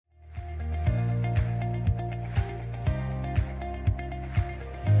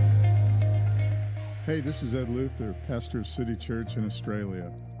Hey, this is Ed Luther, pastor of City Church in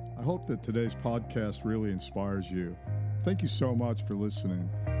Australia. I hope that today's podcast really inspires you. Thank you so much for listening.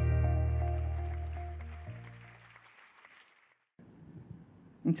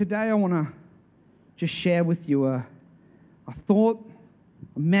 And today I want to just share with you a thought,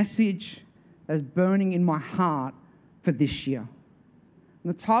 a message that's burning in my heart for this year.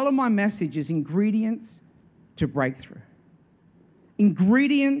 And the title of my message is Ingredients to Breakthrough.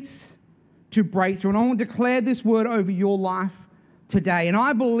 Ingredients to breakthrough. And I want to declare this word over your life today. And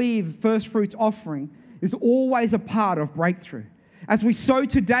I believe first fruits offering is always a part of breakthrough. As we sow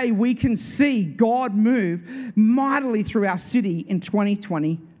today, we can see God move mightily through our city in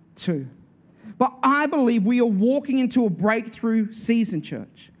 2022. But I believe we are walking into a breakthrough season,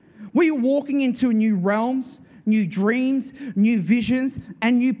 church. We are walking into new realms, new dreams, new visions,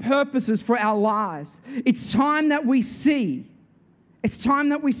 and new purposes for our lives. It's time that we see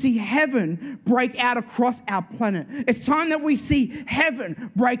heaven break out across our planet. It's time that we see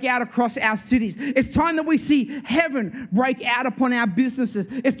heaven break out across our cities. It's time that we see heaven break out upon our businesses.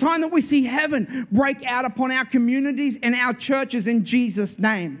 It's time that we see heaven break out upon our communities and our churches in Jesus'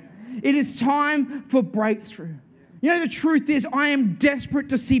 name. It is time for breakthrough. You know, the truth is, I am desperate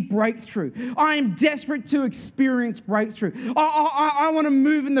to see breakthrough. I am desperate to experience breakthrough. I want to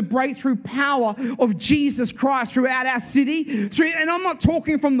move in the breakthrough power of Jesus Christ throughout our city. And I'm not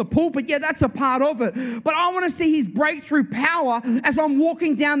talking from the pulpit. Yeah, that's a part of it. But I want to see His breakthrough power as I'm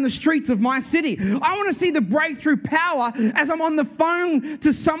walking down the streets of my city. I want to see the breakthrough power as I'm on the phone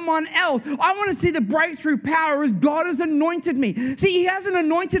to someone else. I want to see the breakthrough power as God has anointed me. See, He hasn't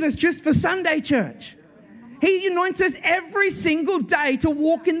anointed us just for Sunday church. He anoints us every single day to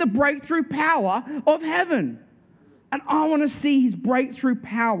walk in the breakthrough power of heaven. And I want to see His breakthrough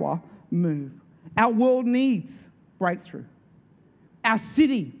power move. Our world needs breakthrough. Our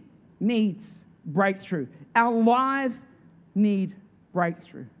city needs breakthrough. Our lives need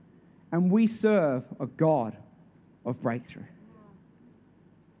breakthrough. And we serve a God of breakthrough.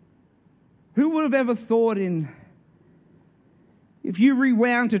 Who would have ever thought if you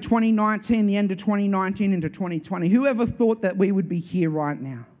rewound to 2019, the end of 2019 into 2020, whoever thought that we would be here right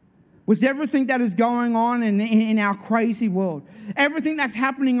now? With everything that is going on in our crazy world, everything that's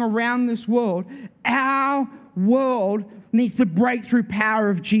happening around this world, our world needs the breakthrough power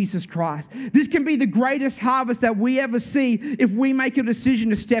of Jesus Christ. This can be the greatest harvest that we ever see if we make a decision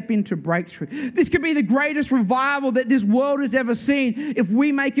to step into breakthrough. This could be the greatest revival that this world has ever seen if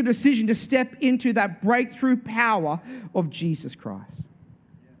we make a decision to step into that breakthrough power of Jesus Christ.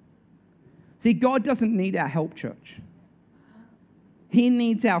 See, God doesn't need our help, church. He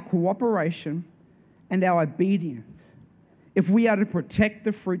needs our cooperation and our obedience if we are to protect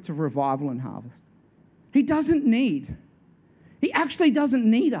the fruits of revival and harvest. He actually doesn't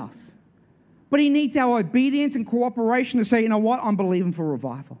need us. But He needs our obedience and cooperation to say, you know what, I'm believing for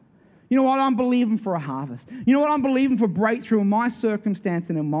revival. You know what, I'm believing for a harvest. You know what, I'm believing for breakthrough in my circumstance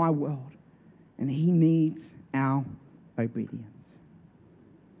and in my world. And He needs our obedience.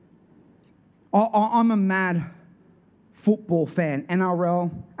 I'm a mad football fan,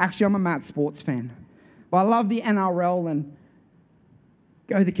 NRL. Actually, I'm a mad sports fan. But I love the NRL and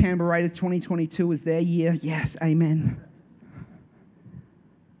go the Canberra Raiders. 2022 is their year. Yes, amen.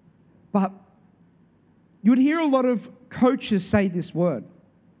 But you would hear a lot of coaches say this word.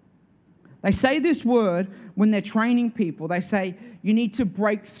 They say this word when they're training people. They say, you need to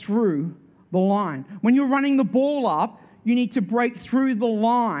break through the line. When you're running the ball up, you need to break through the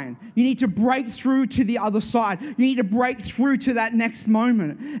line. You need to break through to the other side. You need to break through to that next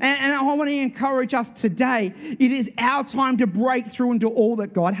moment. And I want to encourage us today, it is our time to break through into all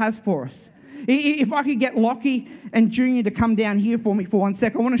that God has for us. If I could get Lockie and Junior to come down here for me for 1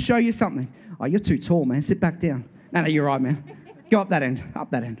 sec, I want to show you something. Oh, you're too tall, man. Sit back down. No, you're right, man. Go up that end.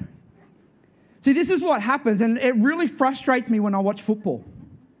 Up that end. See, this is what happens, and it really frustrates me when I watch football.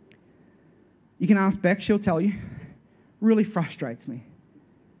 You can ask Beck, she'll tell you. Really frustrates me.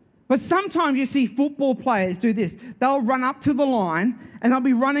 But sometimes you see football players do this. They'll run up to the line, and they'll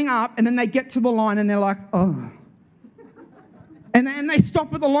be running up, and then they get to the line, and they're like, oh. And they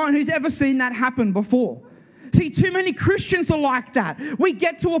stop at the line. Who's ever seen that happen before? See, too many Christians are like that. We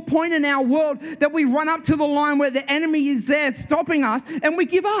get to a point in our world that we run up to the line where the enemy is there stopping us, and we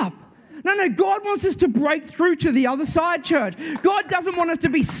give up. No, God wants us to break through to the other side, church. God doesn't want us to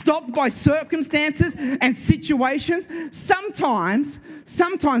be stopped by circumstances and situations. Sometimes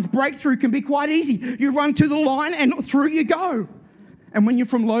breakthrough can be quite easy. You run to the line and through you go. And when you're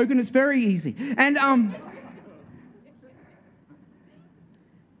from Logan, it's very easy.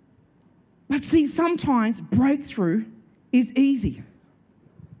 But see, sometimes breakthrough is easy.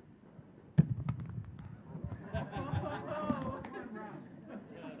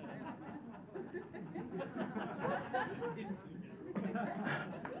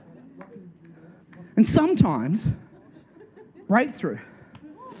 And sometimes breakthrough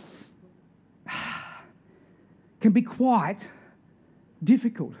can be quite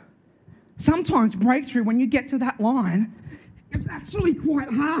difficult. Sometimes breakthrough, when you get to that line, it's actually quite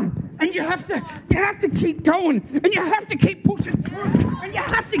hard. And you have to keep going. And you have to keep pushing through. And you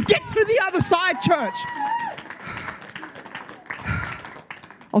have to get to the other side, church.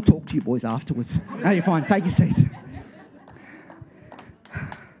 I'll talk to you boys afterwards. No, you're fine. Take your seats.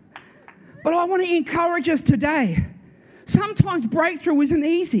 But I want to encourage us today. Sometimes breakthrough isn't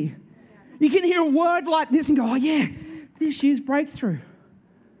easy. You can hear a word like this and go, oh yeah, this year's breakthrough.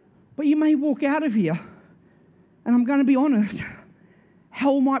 But you may walk out of here, and I'm going to be honest,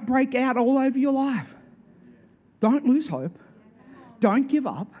 hell might break out all over your life. Don't lose hope. Don't give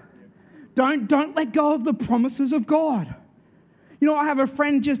up. Don't let go of the promises of God. You know, I have a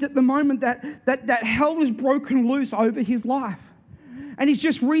friend just at the moment that hell is broken loose over his life. And he's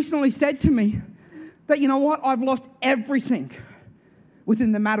just recently said to me that, you know what, I've lost everything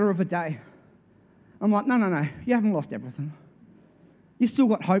within the matter of a day. I'm like, no, you haven't lost everything. You still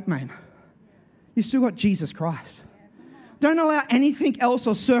got hope, man. You still got Jesus Christ. Don't allow anything else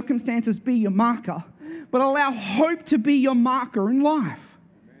or circumstances be your marker, but allow hope to be your marker in life.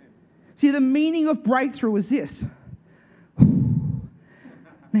 See, the meaning of breakthrough is this.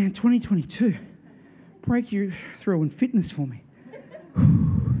 Man, 2022, breakthrough in fitness for me.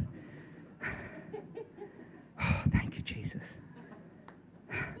 Oh, thank you, Jesus.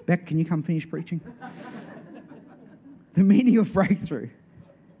 Beck, can you come finish preaching? The meaning of breakthrough.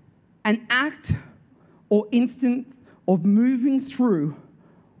 An act or instant of moving through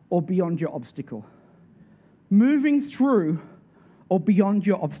or beyond your obstacle. Moving through or beyond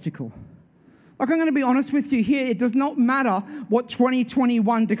your obstacle. Like, I'm going to be honest with you here, it does not matter what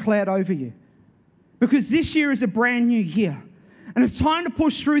 2021 declared over you. Because this year is a brand new year. And it's time to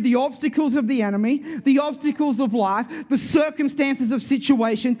push through the obstacles of the enemy, the obstacles of life, the circumstances of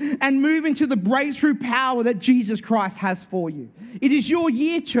situations, and move into the breakthrough power that Jesus Christ has for you. It is your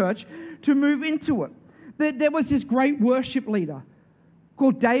year, church, to move into it. There was this great worship leader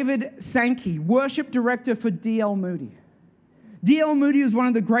called David Sankey, worship director for D.L. Moody. D.L. Moody was one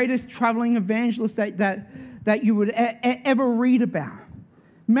of the greatest traveling evangelists that you would ever read about.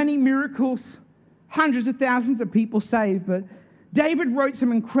 Many miracles, hundreds of thousands of people saved, but David wrote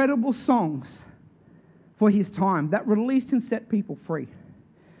some incredible songs for his time that released and set people free.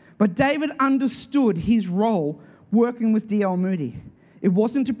 But David understood his role working with D.L. Moody. It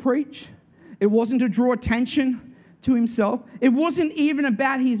wasn't to preach. It wasn't to draw attention to himself. It wasn't even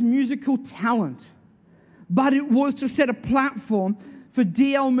about his musical talent. But it was to set a platform for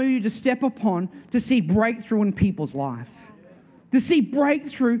D.L. Moody to step upon to see breakthrough in people's lives. To see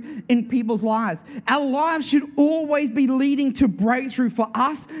breakthrough in people's lives. Our lives should always be leading to breakthrough for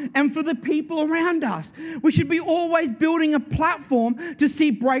us and for the people around us. We should be always building a platform to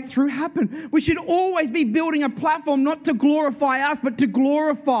see breakthrough happen. We should always be building a platform not to glorify us, but to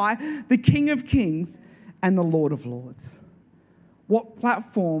glorify the King of Kings and the Lord of Lords. What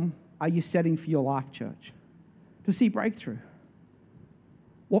platform are you setting for your life, church? To see breakthrough.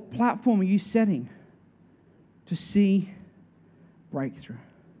 What platform are you setting to see breakthrough?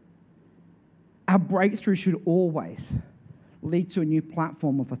 Our breakthrough should always lead to a new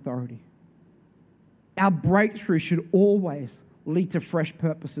platform of authority. Our breakthrough should always lead to fresh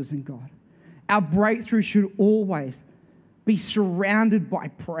purposes in God. Our breakthrough should always be surrounded by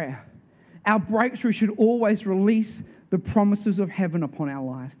prayer. Our breakthrough should always release the promises of heaven upon our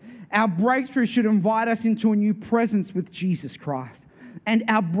lives. Our breakthrough should invite us into a new presence with Jesus Christ. And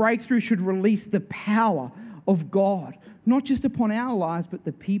our breakthrough should release the power of God, not just upon our lives, but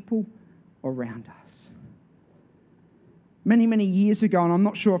the people around us. Many, many years ago, and I'm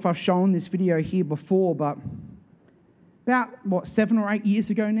not sure if I've shown this video here before, but about, 7 or 8 years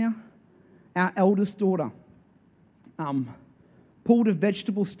ago now, our eldest daughter pulled a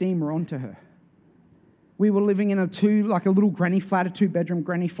vegetable steamer onto her. We were living in a little granny flat, a 2-bedroom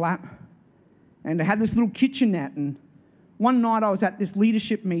granny flat, and it had this little kitchenette. And one night I was at this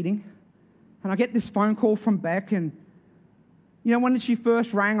leadership meeting, and I get this phone call from Beck, and you know, when she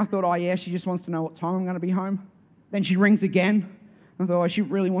first rang, I thought, oh yeah, she just wants to know what time I'm going to be home. Then she rings again. I thought, oh, she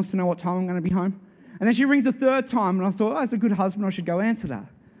really wants to know what time I'm going to be home. And then she rings a third time, and I thought, oh, as a good husband, I should go answer that.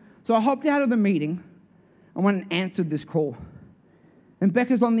 So I hopped out of the meeting and went and answered this call. And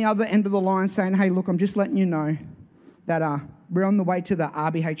Becca's on the other end of the line saying, hey, look, I'm just letting you know that we're on the way to the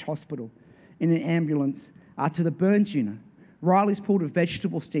RBH hospital in an ambulance to the burns unit. Riley's pulled a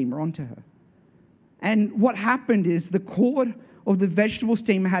vegetable steamer onto her. And what happened is the cord of the vegetable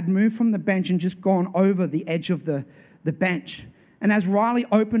steamer had moved from the bench and just gone over the edge of the bench. And as Riley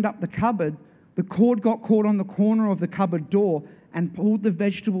opened up the cupboard, The cord got caught on the corner of the cupboard door and pulled the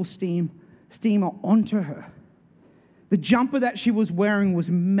vegetable steamer onto her. The jumper that she was wearing was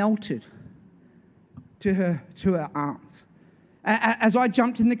melted to her arms. As I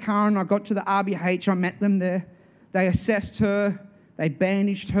jumped in the car and I got to the RBH, I met them there. They assessed her, they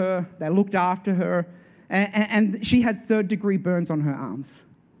bandaged her, they looked after her, and she had third-degree burns on her arms.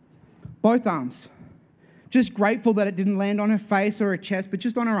 Both arms. Just grateful that it didn't land on her face or her chest, but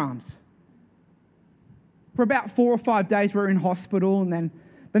just on her arms. For about 4 or 5 days, we were in hospital, and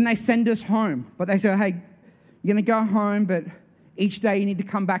then they send us home. But they said, hey, you're going to go home, but each day you need to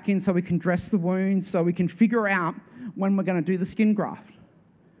come back in so we can dress the wounds, so we can figure out when we're going to do the skin graft.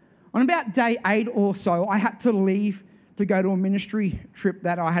 On about day 8 or so, I had to leave to go to a ministry trip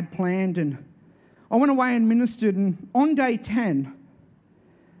that I had planned, and I went away and ministered, and on day 10,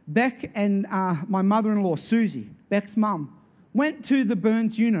 Beck and my mother-in-law, Susie, Beck's mum, went to the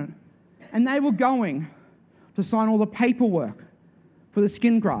burns unit, and they were going to sign all the paperwork for the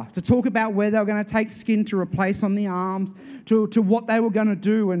skin graft, to talk about where they were going to take skin to replace on the arms, to what they were going to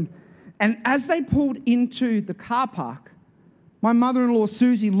do. And as they pulled into the car park, my mother-in-law,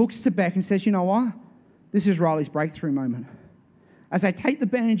 Susie, looks to Beck and says, you know what? This is Riley's breakthrough moment. As I take the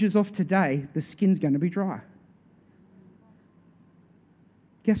bandages off today, the skin's going to be dry.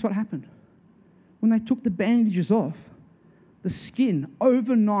 Guess what happened? When they took the bandages off, the skin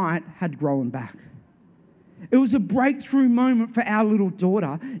overnight had grown back. It was a breakthrough moment for our little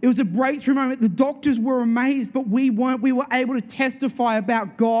daughter. It was a breakthrough moment. The doctors were amazed, but we weren't. We were able to testify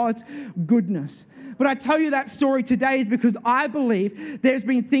about God's goodness. But I tell you that story today is because I believe there's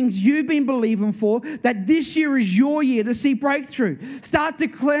been things you've been believing for, that this year is your year to see breakthrough. Start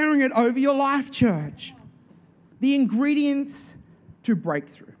declaring it over your life, church. The ingredients to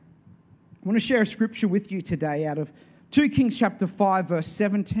breakthrough. I want to share a scripture with you today out of 2 Kings chapter 5, verse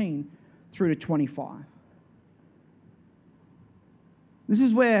 17 through to 25. This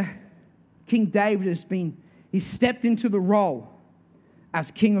is where King David he's stepped into the role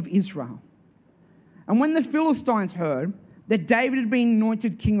as king of Israel. And when the Philistines heard that David had been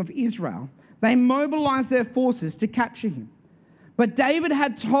anointed king of Israel, they mobilized their forces to capture him. But David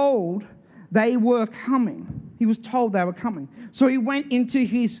had told they were coming. He was told they were coming. So he went into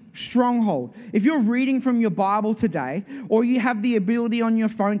his stronghold. If you're reading from your Bible today, or you have the ability on your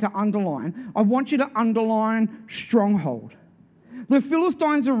phone to underline, I want you to underline stronghold. The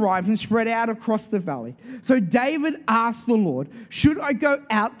Philistines arrived and spread out across the valley. So David asked the Lord, should I go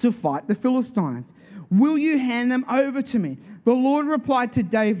out to fight the Philistines? Will you hand them over to me? The Lord replied to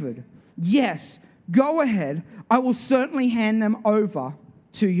David, yes, go ahead. I will certainly hand them over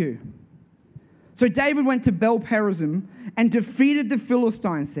to you. So David went to Baal-perazim and defeated the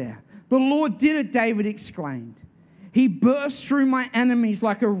Philistines there. The Lord did it, David exclaimed. He burst through my enemies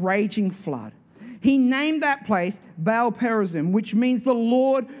like a raging flood. He named that place Baal-perazim, which means the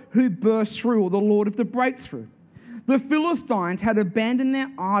Lord who bursts through, or the Lord of the breakthrough. The Philistines had abandoned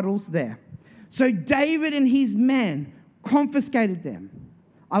their idols there. So David and his men confiscated them.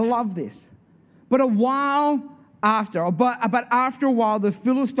 I love this. But after a while, the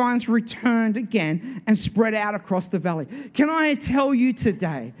Philistines returned again and spread out across the valley. Can I tell you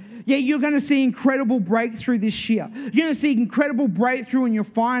today, you're going to see incredible breakthrough this year. You're going to see incredible breakthrough in your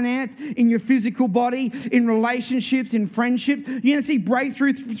finance, in your physical body, in relationships, in friendship. You're going to see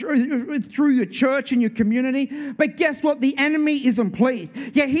breakthrough through your church and your community. But guess what? The enemy isn't pleased.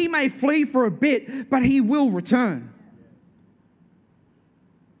 Yeah, he may flee for a bit, but he will return.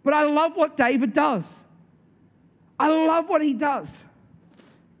 But I love what David does. I love what he does.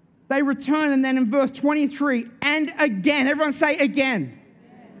 They return, and then in verse 23, and again. Everyone say again.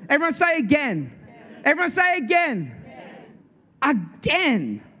 Everyone say again. Everyone say again.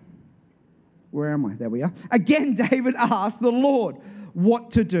 Again. Where am I? There we are. Again, David asked the Lord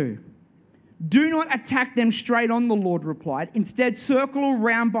what to do. Do not attack them straight on, the Lord replied. Instead, circle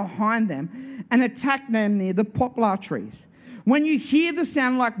around behind them and attack them near the poplar trees. When you hear the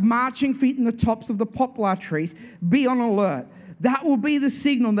sound like marching feet in the tops of the poplar trees, be on alert. That will be the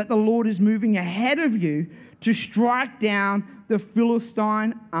signal that the Lord is moving ahead of you to strike down the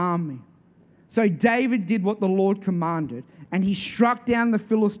Philistine army. So David did what the Lord commanded, and he struck down the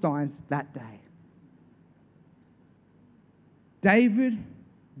Philistines that day. David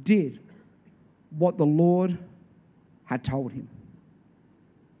did what the Lord had told him.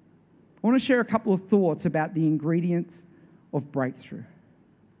 I want to share a couple of thoughts about the ingredients of breakthrough.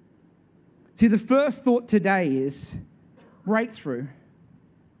 See, the first thought today is breakthrough.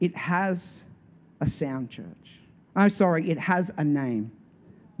 It has a sound, church. It has a name.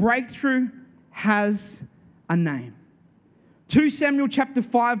 Breakthrough has a name. 2 Samuel chapter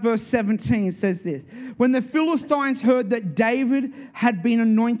 5 verse 17 says this. When the Philistines heard that David had been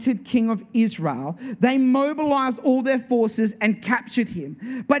anointed king of Israel, they mobilized all their forces and captured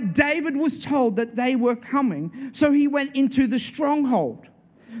him. But David was told that they were coming, so he went into the stronghold.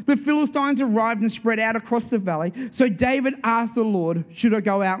 The Philistines arrived and spread out across the valley. So David asked the Lord, should I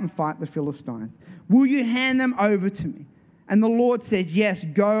go out and fight the Philistines? Will you hand them over to me? And the Lord said, yes,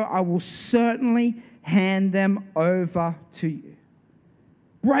 go. I will certainly hand them over to you.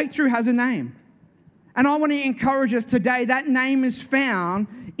 Breakthrough has a name. And I want to encourage us today, that name is found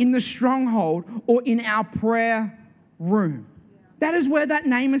in the stronghold or in our prayer room. That is where that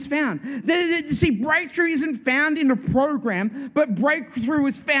name is found. See, breakthrough isn't found in a program, but breakthrough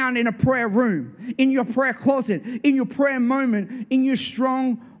is found in a prayer room, in your prayer closet, in your prayer moment, in your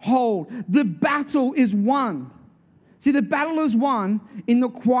stronghold. The battle is won. See, the battle is won in the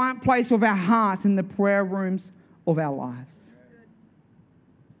quiet place of our hearts, in the prayer rooms of our lives.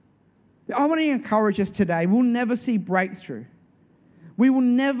 I want to encourage us today. We'll never see breakthrough. We will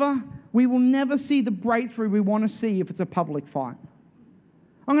never see the breakthrough we want to see if it's a public fight.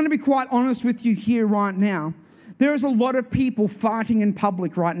 I'm going to be quite honest with you here right now. There is a lot of people fighting in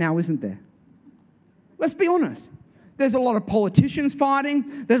public right now, isn't there? Let's be honest. There's a lot of politicians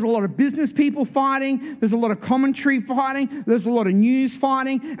fighting. There's a lot of business people fighting. There's a lot of commentary fighting. There's a lot of news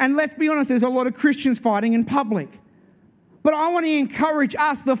fighting. And let's be honest, there's a lot of Christians fighting in public. But I want to encourage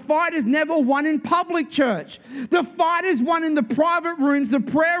us, the fight is never won in public, church. The fight is won in the private rooms, the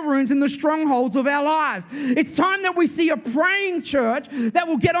prayer rooms, and the strongholds of our lives. It's time that we see a praying church that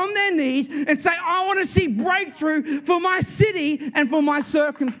will get on their knees and say, I want to see breakthrough for my city and for my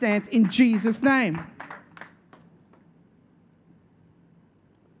circumstance in Jesus' name.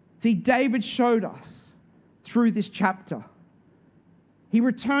 See, David showed us through this chapter. He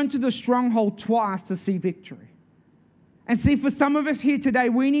returned to the stronghold twice to see victory. And see, for some of us here today,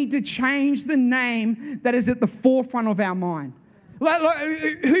 we need to change the name that is at the forefront of our mind.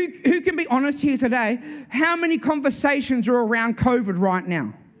 Who can be honest here today? How many conversations are around COVID right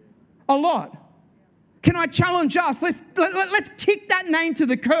now? A lot. Can I challenge us? Let's kick that name to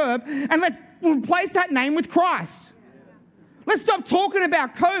the curb and let's replace that name with Christ. Let's stop talking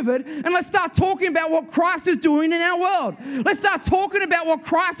about COVID and let's start talking about what Christ is doing in our world. Let's start talking about what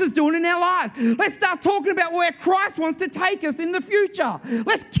Christ is doing in our lives. Let's start talking about where Christ wants to take us in the future.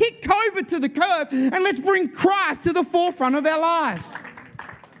 Let's kick COVID to the curb and let's bring Christ to the forefront of our lives.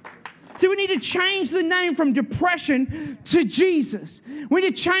 So we need to change the name from depression to Jesus. We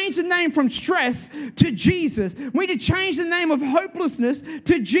need to change the name from stress to Jesus. We need to change the name of hopelessness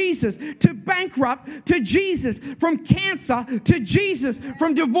to Jesus, to bankrupt to Jesus, from cancer to Jesus,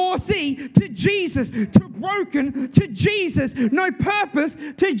 from divorcee to Jesus, to broken to Jesus, no purpose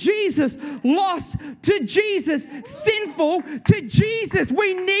to Jesus, lost to Jesus, sinful to Jesus.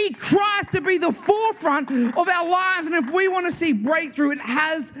 We need Christ to be the forefront of our lives. And if we want to see breakthrough, it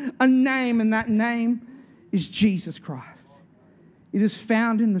has a name, and that name is Jesus Christ. It is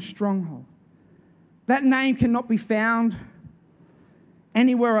found in the stronghold. That name cannot be found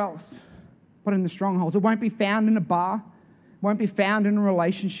anywhere else but in the strongholds. It won't be found in a bar. It won't be found in a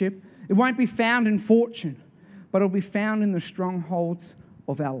relationship. It won't be found in fortune, but it'll be found in the strongholds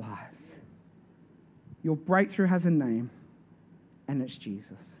of our lives. Your breakthrough has a name, and it's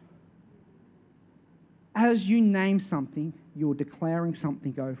Jesus. As you name something, you're declaring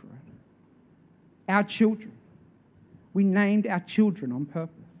something over it. Our children. We named our children on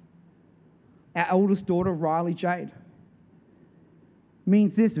purpose. Our eldest daughter, Riley Jade,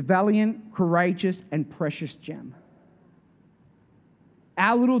 means this: valiant, courageous, and precious gem.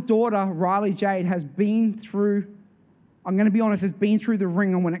 Our little daughter, Riley Jade, has been through, I'm going to be honest, has been through the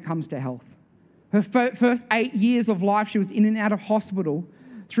ringer when it comes to health. Her first 8 years of life, she was in and out of hospital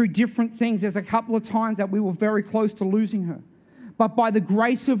through different things. There's a couple of times that we were very close to losing her. But by the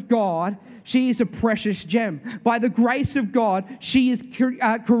grace of God, she is a precious gem. By the grace of God, she is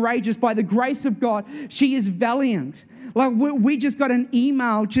courageous. By the grace of God, she is valiant. Like we just got an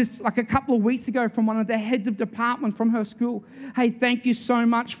email just like a couple of weeks ago from one of the heads of department from her school. Hey, thank you so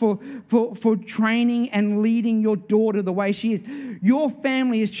much for training and leading your daughter the way she is. Your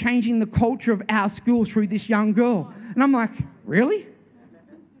family is changing the culture of our school through this young girl. And I'm like, really?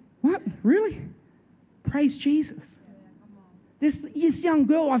 What? Really? Praise Jesus. This young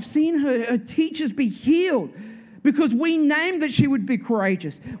girl, I've seen her teachers be healed because we named that she would be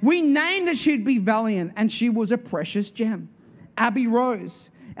courageous. We named that she'd be valiant, and she was a precious gem. Abby Rose,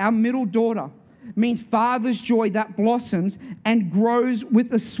 our middle daughter, means father's joy that blossoms and grows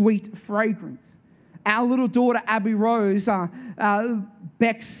with a sweet fragrance. Our little daughter, Abby Rose,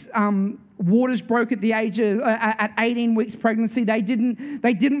 Beck's waters broke at the age of at 18 weeks pregnancy. They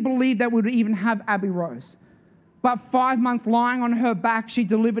didn't believe that we would even have Abby Rose. But 5 months lying on her back, she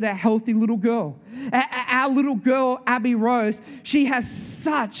delivered a healthy little girl. Our little girl, Abby Rose, she has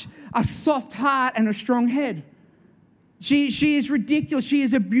such a soft heart and a strong head. She is ridiculous. She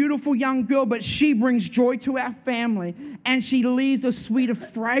is a beautiful young girl, but she brings joy to our family, and she leaves a sweet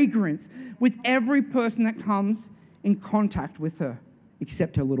fragrance with every person that comes in contact with her,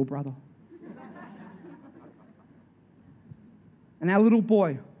 except her little brother. And our little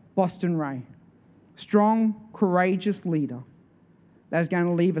boy, Boston Ray, strong, courageous leader that is going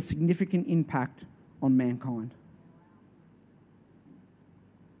to leave a significant impact on mankind.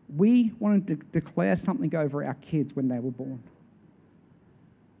 We wanted to declare something over our kids when they were born.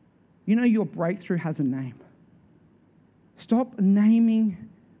 You know, your breakthrough has a name. Stop naming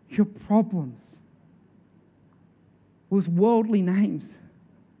your problems with worldly names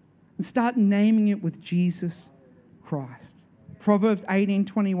and start naming it with Jesus Christ. Proverbs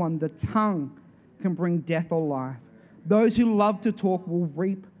 18:21, the tongue can bring death or life. Those who love to talk will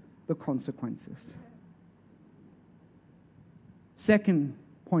reap the consequences. Second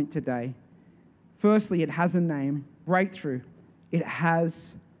point today. Firstly, it has a name. Breakthrough. It has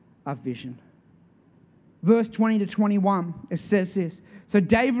a vision. Verse 20 to 21, it says this. So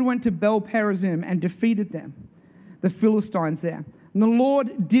David went to Baal Perazim and defeated them, the Philistines there. And the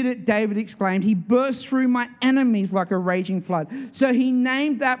Lord did it, David exclaimed. He burst through my enemies like a raging flood. So he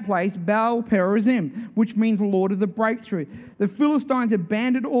named that place Baal Perazim, which means the Lord of the breakthrough. The Philistines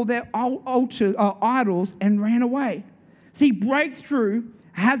abandoned all their idols and ran away. See, breakthrough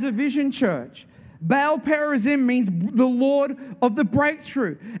has a vision, church. Baal Perazim means the Lord of the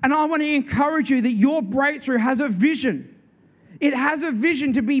breakthrough. And I want to encourage you that your breakthrough has a vision. It has a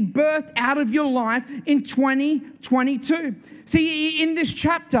vision to be birthed out of your life in 2022. See, in this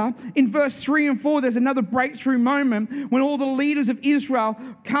chapter, in verse 3 and 4, there's another breakthrough moment when all the leaders of Israel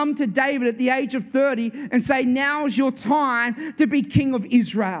come to David at the age of 30 and say, now is your time to be king of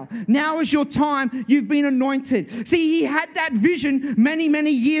Israel. Now is your time. You've been anointed. See, he had that vision many,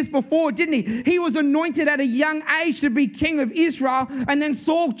 many years before, didn't he? He was anointed at a young age to be king of Israel, and then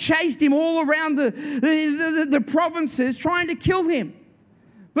Saul chased him all around the provinces trying to kill him.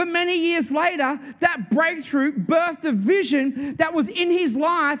 But many years later, that breakthrough birthed a vision that was in his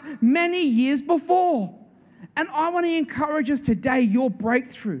life many years before. And I want to encourage us today, your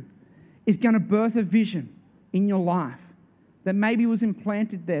breakthrough is going to birth a vision in your life that maybe was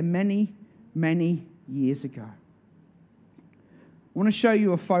implanted there many, many years ago. I want to show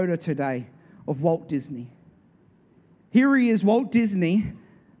you a photo today of Walt Disney. Here he is, Walt Disney.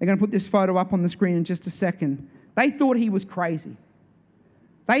 They're going to put this photo up on the screen in just a second. They thought he was crazy.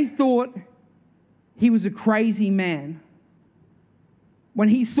 They thought he was a crazy man when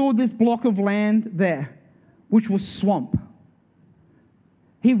he saw this block of land there, which was swamp.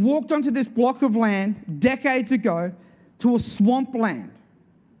 He walked onto this block of land decades ago to a swamp land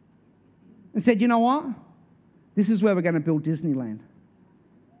and said, you know what? This is where we're going to build Disneyland.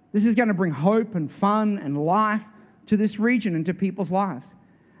 This is going to bring hope and fun and life to this region and to people's lives.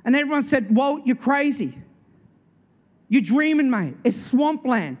 And everyone said, Walt, you're crazy. You're dreaming, mate. It's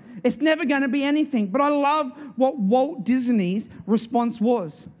swampland. It's never going to be anything. But I love what Walt Disney's response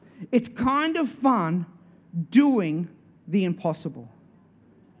was. It's kind of fun doing the impossible.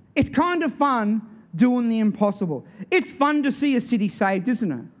 It's kind of fun doing the impossible. It's fun to see a city saved,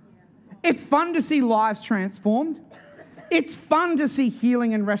 isn't it? It's fun to see lives transformed. It's fun to see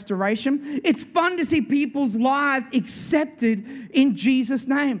healing and restoration. It's fun to see people's lives accepted in Jesus'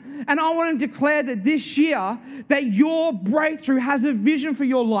 name. And I want to declare that this year, that your breakthrough has a vision for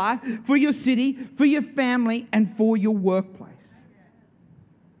your life, for your city, for your family, and for your workplace.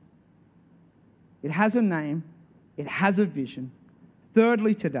 It has a name. It has a vision.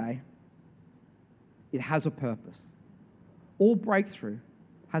 Thirdly today, it has a purpose. All breakthrough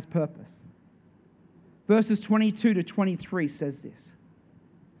has purpose. Verses 22 to 23 says this.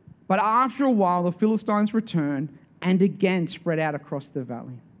 But after a while, the Philistines returned and again spread out across the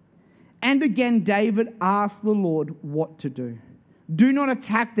valley. And again, David asked the Lord what to do. Do not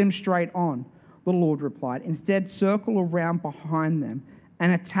attack them straight on, the Lord replied. Instead, circle around behind them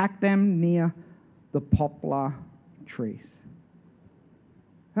and attack them near the poplar trees.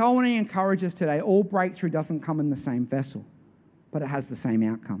 I want to encourage us today, all breakthrough doesn't come in the same vessel, but it has the same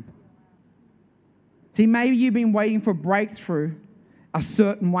outcome. See, maybe you've been waiting for breakthrough a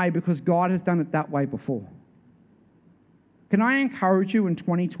certain way because God has done it that way before. Can I encourage you in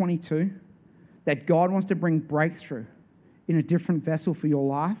 2022 that God wants to bring breakthrough in a different vessel for your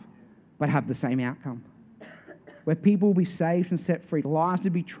life, but have the same outcome? where people will be saved and set free, lives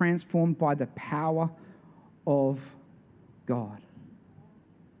will be transformed by the power of God.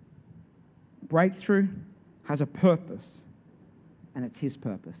 Breakthrough has a purpose, and it's His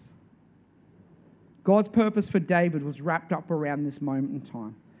purpose. God's purpose for David was wrapped up around this moment in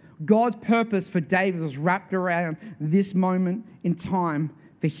time. God's purpose for David was wrapped around this moment in time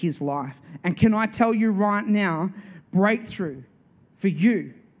for his life. And can I tell you right now, breakthrough for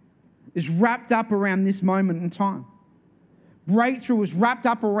you is wrapped up around this moment in time. Breakthrough was wrapped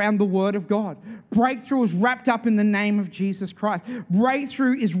up around the Word of God. Breakthrough was wrapped up in the name of Jesus Christ.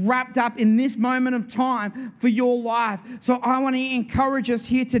 Breakthrough is wrapped up in this moment of time for your life. So I want to encourage us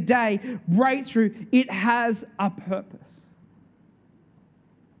here today, breakthrough, it has a purpose.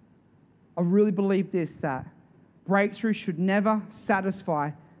 I really believe this, that breakthrough should never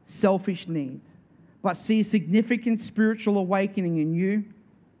satisfy selfish needs, but see significant spiritual awakening in you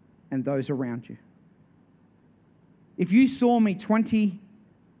and those around you. If you saw me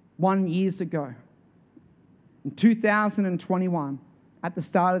 21 years ago, in 2021, at the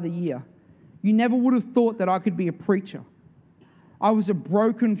start of the year, you never would have thought that I could be a preacher. I was a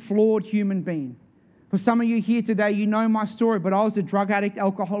broken, flawed human being. For some of you here today, you know my story, but I was a drug addict,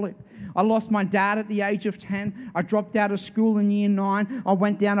 alcoholic. I lost my dad at the age of 10. I dropped out of school in year 9. I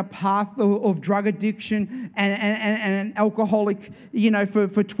went down a path of drug addiction and an alcoholic,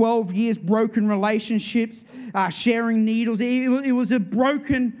 for 12 years, broken relationships, sharing needles. It was a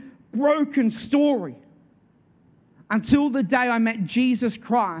broken story. Until the day I met Jesus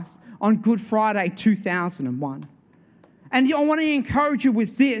Christ on Good Friday 2001. And I want to encourage you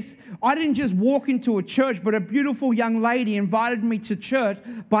with this. I didn't just walk into a church, but a beautiful young lady invited me to church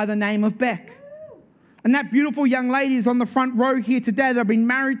by the name of Beck. And that beautiful young lady is on the front row here today that I've been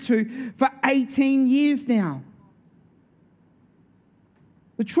married to for 18 years now.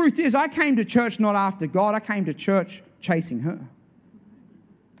 The truth is, I came to church not after God. I came to church chasing her.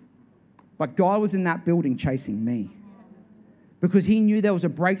 But God was in that building chasing me. Because He knew there was a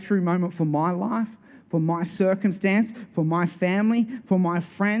breakthrough moment for my life, for my circumstance, for my family, for my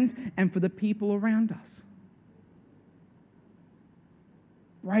friends, and for the people around us.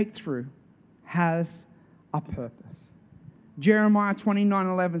 Breakthrough has a purpose. Jeremiah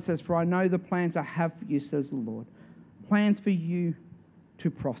 29:11 says, "For I know the plans I have for you, says the Lord, plans for you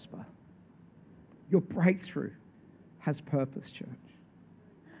to prosper." Your breakthrough has purpose, church.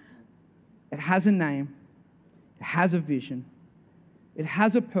 It has a name. It has a vision. It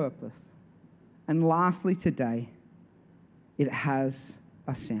has a purpose. And lastly today, it has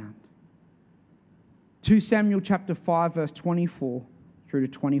a sound. 2 Samuel chapter 5 verse 24 through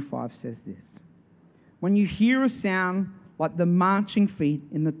to 25 says this. "When you hear a sound like the marching feet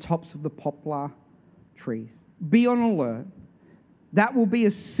in the tops of the poplar trees, be on alert. That will be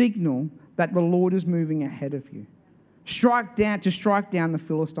a signal that the Lord is moving ahead of you. Strike down the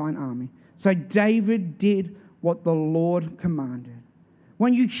Philistine army." So David did what the Lord commanded.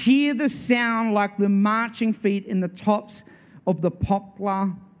 When you hear the sound like the marching feet in the tops of the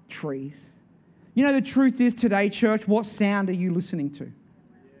poplar trees. You know, the truth is today, church, what sound are you listening to?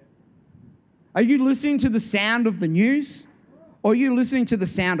 Are you listening to the sound of the news? Or are you listening to the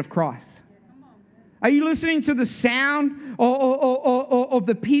sound of Christ? Are you listening to the sound of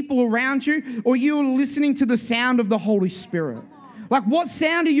the people around you? Or are you listening to the sound of the Holy Spirit? Like, what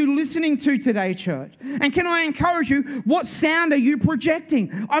sound are you listening to today, church? And can I encourage you, what sound are you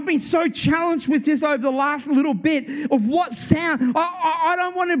projecting? I've been so challenged with this over the last little bit of what sound. I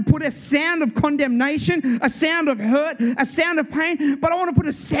don't want to put a sound of condemnation, a sound of hurt, a sound of pain, but I want to put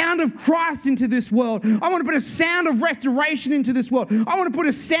a sound of Christ into this world. I want to put a sound of restoration into this world. I want to put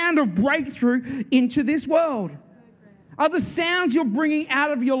a sound of breakthrough into this world. Are the sounds you're bringing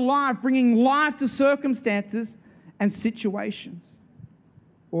out of your life, bringing life to circumstances and situations?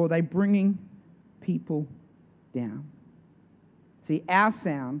 Or are they bringing people down? See, our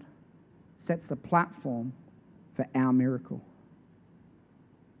sound sets the platform for our miracle.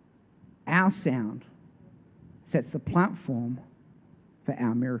 Our sound sets the platform for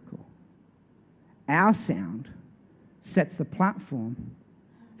our miracle. Our sound sets the platform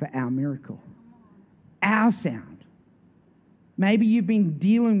for our miracle. Our sound. Maybe you've been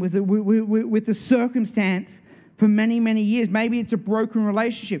dealing with the circumstance for many, many years. Maybe it's a broken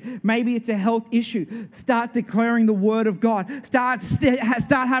relationship. Maybe it's a health issue. Start declaring the word of God. Start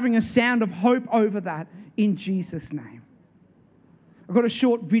having a sound of hope over that in Jesus' name. I've got a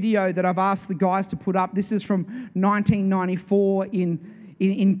short video that I've asked the guys to put up. This is from 1994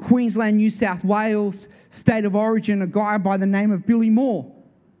 in Queensland, New South Wales, state of origin, a guy by the name of Billy Moore.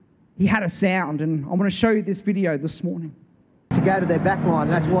 He had a sound, and I want to show you this video this morning. to go to their back line.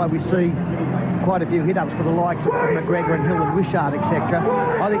 That's why we see quite a few hit-ups for the likes of McGregor and Hill and Wishart, etc.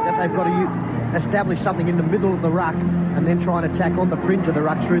 I think that they've got to establish something in the middle of the ruck and then try and attack on the fringe of the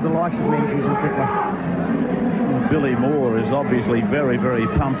ruck through the likes of Menzies and Fittler. Billy Moore is obviously very, very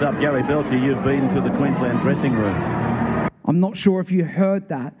pumped up. Gary Belcher, you've been to the Queensland dressing room. I'm not sure if you heard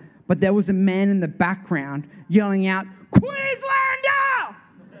that, but there was a man in the background yelling out, Queenslander!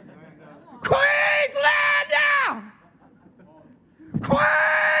 Queenslander! Queenslander!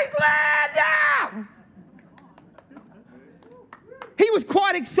 He was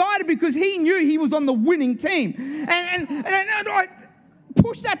quite excited because he knew he was on the winning team. And I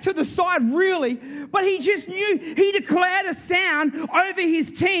pushed that to the side, really. But he just knew, he declared a sound over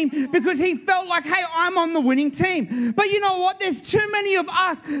his team because he felt like, hey, I'm on the winning team. But you know what? There's too many of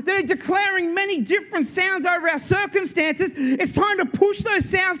us that are declaring many different sounds over our circumstances. It's time to push those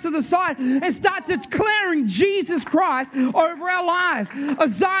sounds to the side and start declaring Jesus Christ over our lives.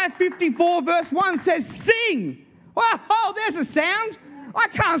 Isaiah 54 verse 1 says, sing. Oh, there's a sound. I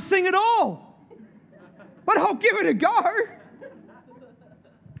can't sing at all. But I'll give it a go.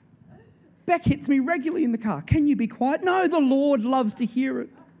 Beck hits me regularly in the car. Can you be quiet? No, the Lord loves to hear it.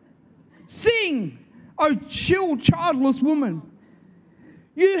 Sing, O childless woman.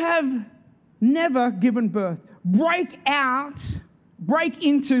 You have never given birth. Break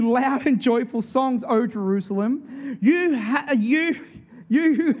into loud and joyful songs, O Jerusalem. You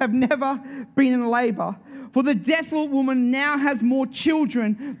who have never been in labor. For the desolate woman now has more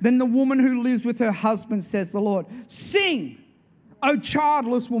children than the woman who lives with her husband, says the Lord. Sing, O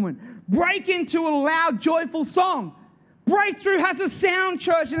childless woman. Break into a loud, joyful song. Breakthrough has a sound,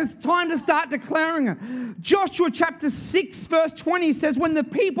 church, and it's time to start declaring it. Joshua chapter 6, verse 20 says, when the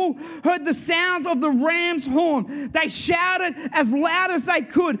people heard the sounds of the ram's horn, they shouted as loud as they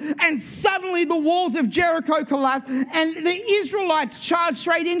could, and suddenly the walls of Jericho collapsed, and the Israelites charged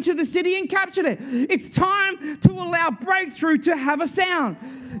straight into the city and captured it. It's time to allow breakthrough to have a sound.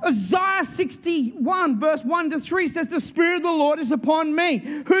 Isaiah 61, verse 1 to 3 says, the Spirit of the Lord is upon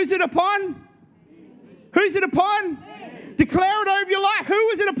me. Who's it upon? Who's it upon? Declare it over your life. Who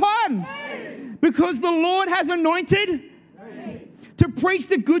is it upon? Because the Lord has anointed to preach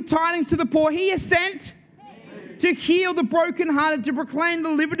the good tidings to the poor. He has sent to heal the brokenhearted, to proclaim the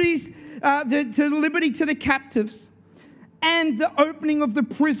liberty to the captives, and the opening of the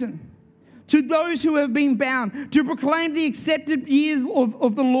prison to those who have been bound, to proclaim the accepted years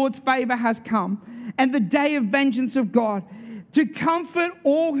of the Lord's favor has come, and the day of vengeance of God, to comfort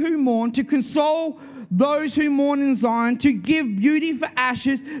all who mourn, to console those who mourn in Zion, to give beauty for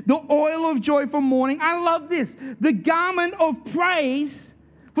ashes, the oil of joy for mourning. I love this. The garment of praise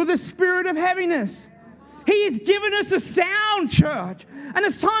for the spirit of heaviness. He has given us a sound, church. And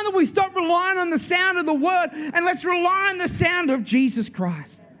it's time that we stop relying on the sound of the word and let's rely on the sound of Jesus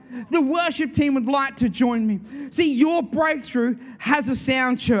Christ. The worship team would like to join me. See, your breakthrough has a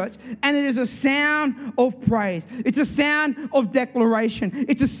sound, church, and it is a sound of praise. It's a sound of declaration.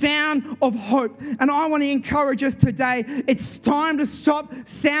 It's a sound of hope. And I want to encourage us today, it's time to stop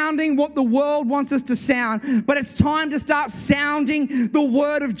sounding what the world wants us to sound, but it's time to start sounding the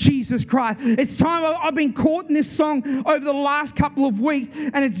word of Jesus Christ. It's time. I've been caught in this song over the last couple of weeks,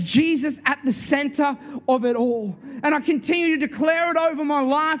 and it's Jesus at the center of it all. And I continue to declare it over my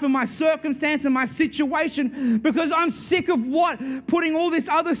life and my circumstance and my situation because I'm sick of what? Putting all this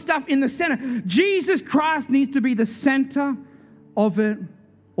other stuff in the center. Jesus Christ needs to be the center of it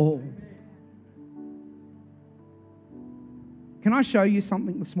all. Can I show you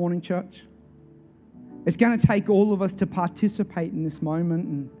something this morning, church? It's going to take all of us to participate in this moment.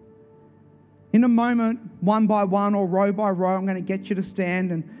 And in a moment, one by one or row by row, I'm going to get you to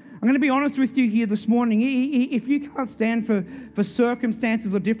stand. And I'm going to be honest with you here this morning. If you can't stand for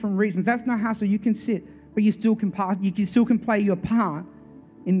circumstances or different reasons, that's no hassle. You can sit, but you still can play your part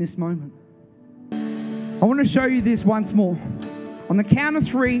in this moment. I want to show you this once more. On the count of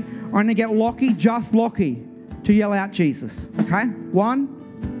 3, I'm going to get Lockie, just Lockie, to yell out Jesus. Okay?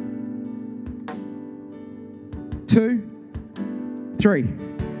 1, 2, 3.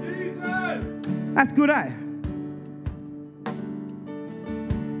 Jesus! That's good, eh?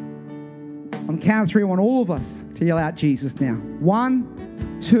 On the count of 3, I want all of us to yell out Jesus now.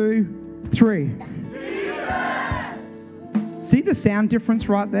 1, 2, 3. Jesus! See the sound difference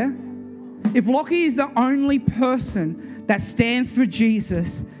right there? If Lockie is the only person that stands for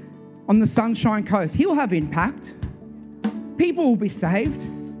Jesus on the Sunshine Coast, he'll have impact. People will be saved.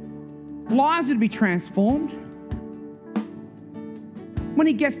 Lives will be transformed. When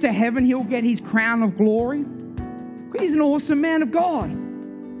he gets to heaven, he'll get his crown of glory. He's an awesome man of God.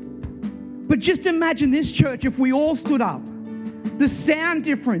 But just imagine this, church, if we all stood up The sound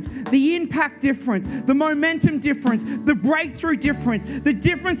difference, the impact difference, the momentum difference, the breakthrough difference, the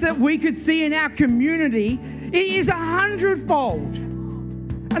difference that we could see in our community, it is 100-fold.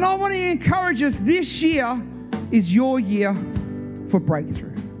 And I want to encourage us, this year is your year for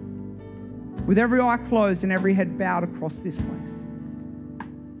breakthrough. With every eye closed and every head bowed across this place.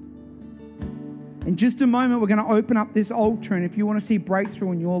 In just a moment, we're going to open up this altar, and if you want to see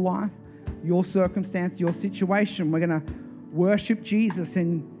breakthrough in your life, your circumstance, your situation, we're going to worship Jesus,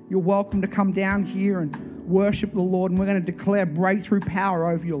 and you're welcome to come down here and worship the Lord, and we're going to declare breakthrough power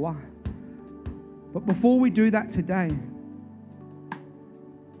over your life. But before we do that today,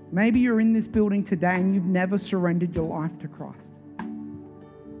 maybe you're in this building today and you've never surrendered your life to Christ.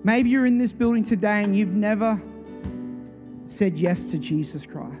 Maybe you're in this building today and you've never said yes to Jesus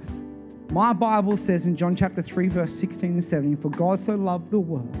Christ. My Bible says in John chapter 3, verse 16 and 17, "For God so loved the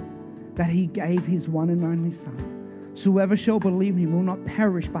world that he gave his one and only Son. So whoever shall believe in him will not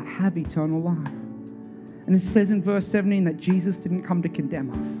perish but have eternal life." And it says in verse 17 that Jesus didn't come to condemn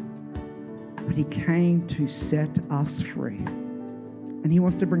us, but he came to set us free. And he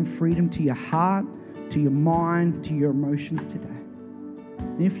wants to bring freedom to your heart, to your mind, to your emotions today.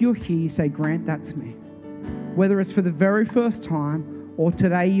 And if you're here, you say, "Grant, that's me." Whether it's for the very first time or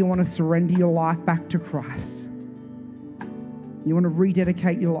today you want to surrender your life back to Christ. You want to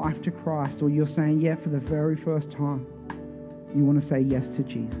rededicate your life to Christ, or you're saying, yeah, for the very first time, you want to say yes to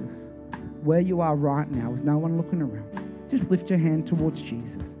Jesus. Where you are right now, with no one looking around, just lift your hand towards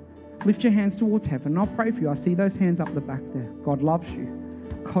Jesus. Lift your hands towards heaven, and I'll pray for you. I see those hands up the back there. God loves you.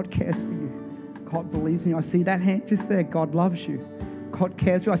 God cares for you. God believes in you. I see that hand just there. God loves you. God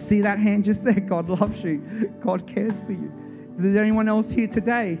cares for you. I see that hand just there. God loves you. God cares for you. If there's anyone else here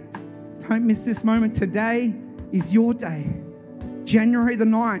today, don't miss this moment. Today is your day. January the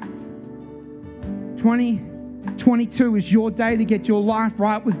 9th, 2022 is your day to get your life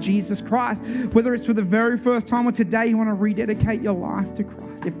right with Jesus Christ. Whether it's for the very first time or today you want to rededicate your life to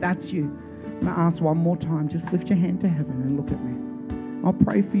Christ. If that's you, I'm going to ask one more time. Just lift your hand to heaven and look at me. I'll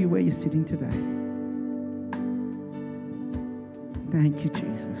pray for you where you're sitting today. Thank you,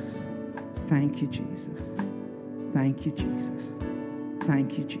 Jesus. Thank you, Jesus. Thank you, Jesus.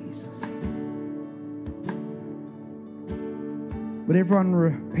 Thank you, Jesus. Would everyone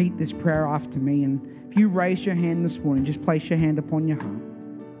repeat this prayer after me? And if you raise your hand this morning, just place your hand upon your heart.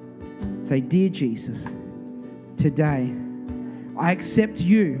 Say, "Dear Jesus, today I accept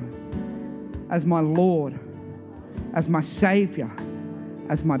you as my Lord, as my Savior,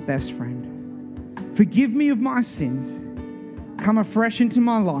 as my best friend. Forgive me of my sins. Come afresh into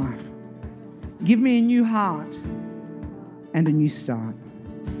my life. Give me a new heart and a new start."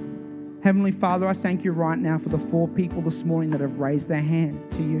 Heavenly Father, I thank you right now for the 4 people this morning that have raised their hands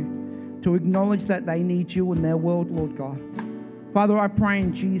to you to acknowledge that they need you in their world, Lord God. Father, I pray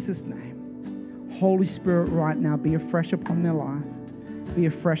in Jesus' name, Holy Spirit, right now, be afresh upon their life, be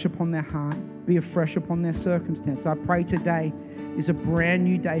afresh upon their heart, be afresh upon their circumstance. I pray today is a brand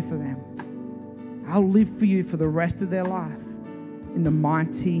new day for them. I'll live for you for the rest of their life. In the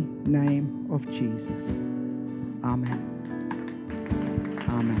mighty name of Jesus. Amen.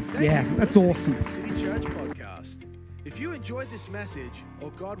 Amen. Yeah, that's awesome. To the City Church podcast. If you enjoyed this message or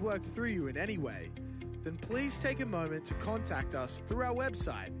God worked through you in any way, then please take a moment to contact us through our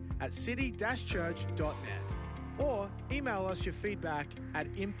website at city-church.net or email us your feedback at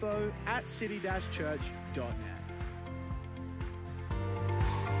info@city-church.net.